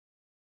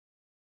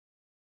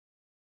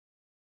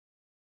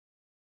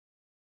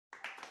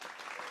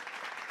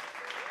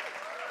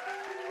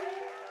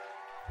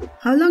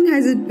How long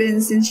has it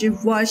been since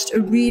you've watched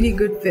a really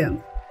good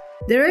film?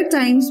 There are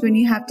times when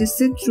you have to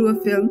sit through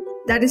a film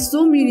that is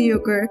so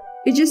mediocre,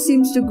 it just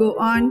seems to go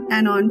on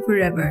and on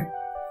forever.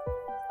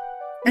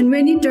 And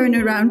when you turn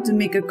around to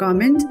make a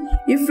comment,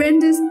 your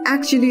friend is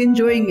actually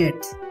enjoying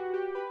it.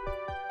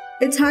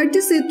 It's hard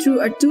to sit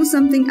through a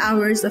 2-something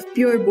hours of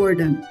pure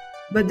boredom,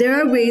 but there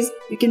are ways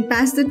you can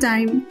pass the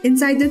time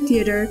inside the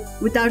theater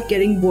without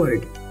getting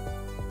bored.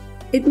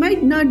 It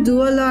might not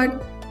do a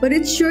lot, but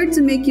it's sure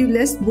to make you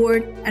less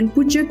bored and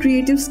put your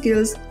creative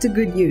skills to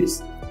good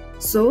use.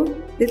 So,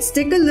 let's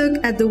take a look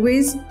at the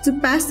ways to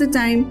pass the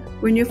time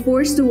when you're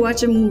forced to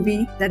watch a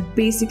movie that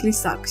basically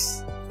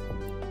sucks.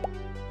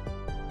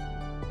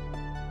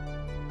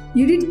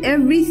 You did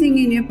everything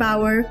in your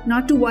power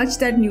not to watch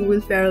that new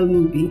Will Ferrell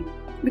movie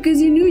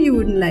because you knew you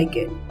wouldn't like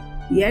it.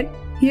 Yet,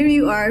 here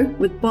you are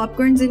with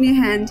popcorns in your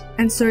hand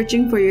and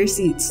searching for your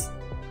seats.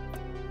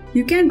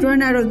 You can't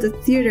run out of the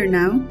theater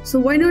now, so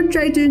why not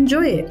try to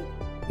enjoy it?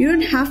 You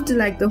don't have to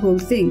like the whole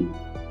thing.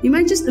 You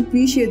might just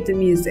appreciate the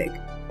music,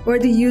 or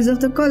the use of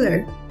the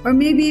color, or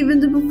maybe even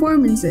the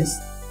performances.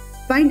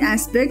 Find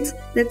aspects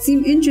that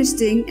seem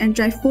interesting and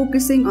try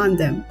focusing on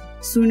them.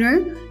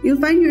 Sooner, you'll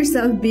find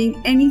yourself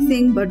being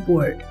anything but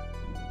bored.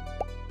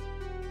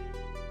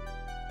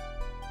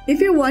 If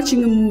you're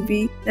watching a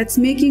movie that's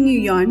making you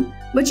yawn,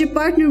 but your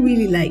partner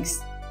really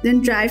likes,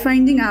 then try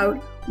finding out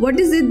what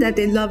is it that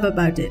they love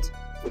about it.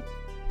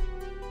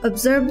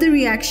 Observe the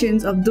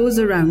reactions of those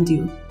around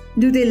you.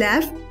 Do they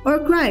laugh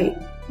or cry?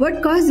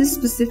 What caused this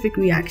specific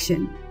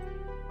reaction?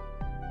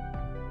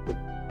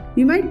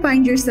 You might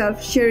find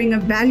yourself sharing a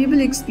valuable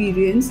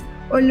experience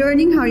or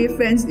learning how your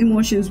friends'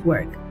 emotions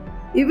work.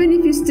 Even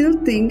if you still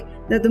think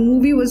that the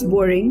movie was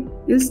boring,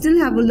 you'll still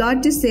have a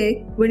lot to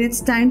say when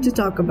it's time to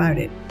talk about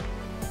it.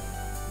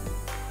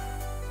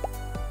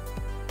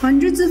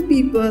 Hundreds of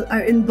people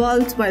are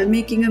involved while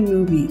making a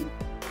movie.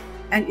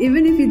 And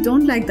even if you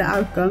don't like the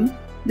outcome,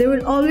 there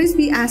will always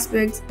be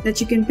aspects that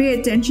you can pay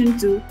attention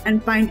to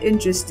and find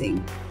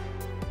interesting.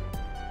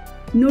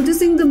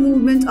 Noticing the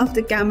movement of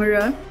the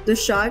camera, the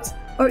shots,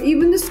 or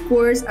even the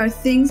scores are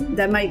things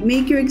that might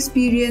make your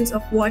experience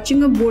of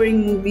watching a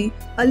boring movie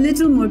a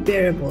little more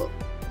bearable.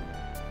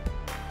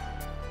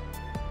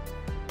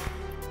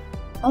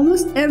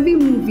 Almost every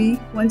movie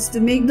wants to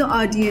make the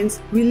audience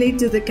relate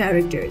to the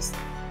characters.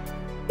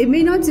 It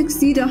may not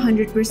succeed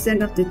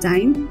 100% of the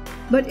time,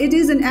 but it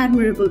is an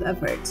admirable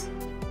effort.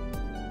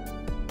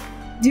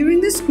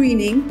 During the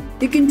screening,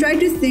 you can try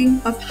to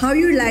think of how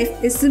your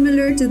life is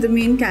similar to the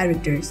main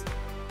characters,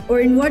 or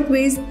in what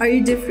ways are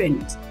you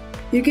different.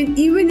 You can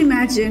even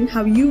imagine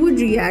how you would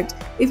react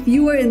if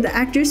you were in the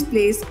actor's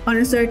place on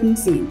a certain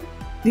scene.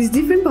 These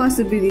different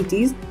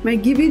possibilities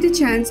might give you the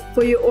chance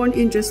for your own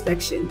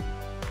introspection.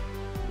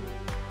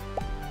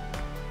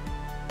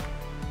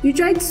 You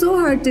tried so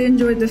hard to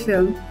enjoy the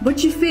film,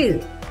 but you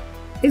failed.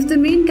 If the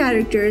main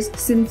characters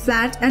seem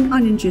flat and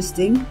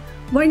uninteresting,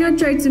 why not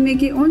try to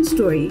make your own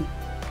story?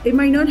 It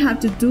might not have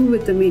to do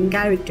with the main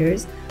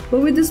characters,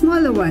 but with the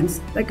smaller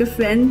ones, like a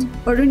friend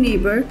or a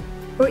neighbor,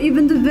 or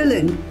even the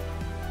villain.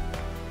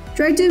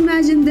 Try to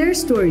imagine their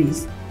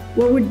stories.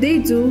 What would they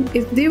do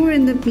if they were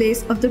in the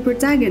place of the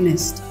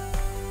protagonist?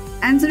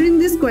 Answering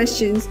these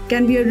questions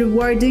can be a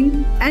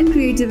rewarding and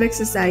creative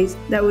exercise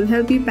that will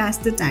help you pass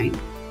the time.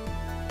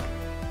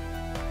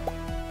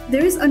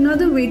 There is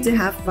another way to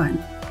have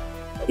fun.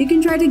 You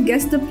can try to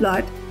guess the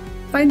plot,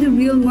 find the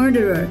real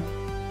murderer,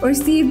 or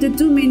see if the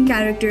two main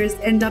characters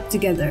end up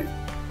together.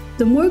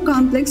 The more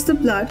complex the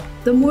plot,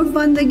 the more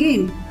fun the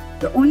game.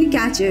 The only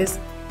catch is,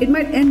 it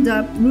might end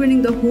up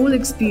ruining the whole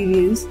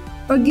experience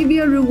or give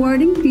you a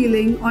rewarding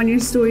feeling on your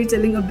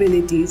storytelling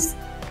abilities.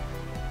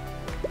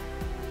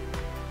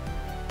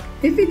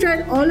 If you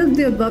tried all of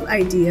the above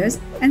ideas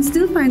and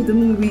still find the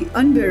movie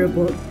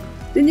unbearable,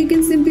 then you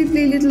can simply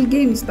play little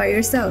games by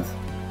yourself.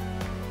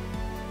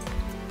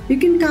 You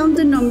can count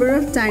the number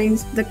of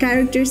times the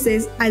character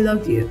says, "I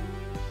love you,"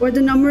 or the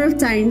number of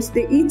times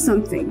they eat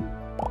something.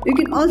 You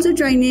can also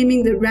try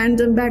naming the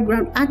random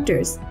background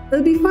actors.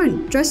 It'll be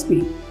fun, trust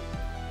me.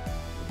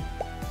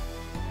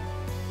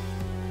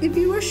 If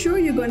you are sure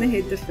you're gonna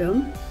hate the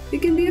film, you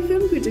can be a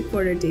film critic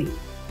for a day.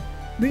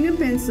 Bring a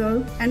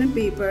pencil and a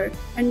paper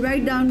and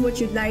write down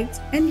what you liked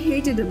and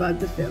hated about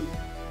the film.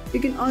 You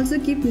can also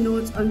keep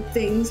notes on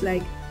things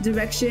like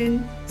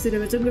direction,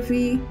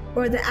 cinematography,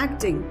 or the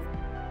acting.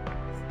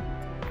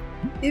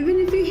 Even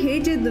if you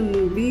hated the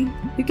movie,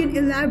 you can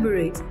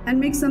elaborate and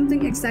make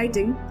something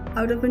exciting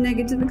out of a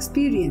negative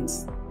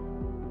experience.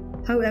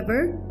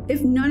 However,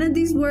 if none of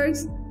these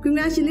works,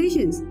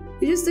 congratulations!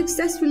 You just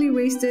successfully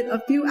wasted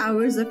a few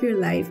hours of your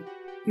life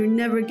you're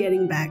never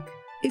getting back.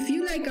 If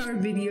you like our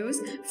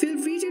videos, feel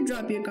free to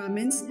drop your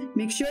comments,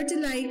 make sure to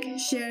like,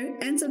 share,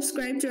 and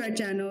subscribe to our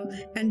channel,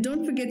 and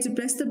don't forget to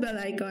press the bell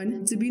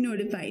icon to be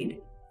notified.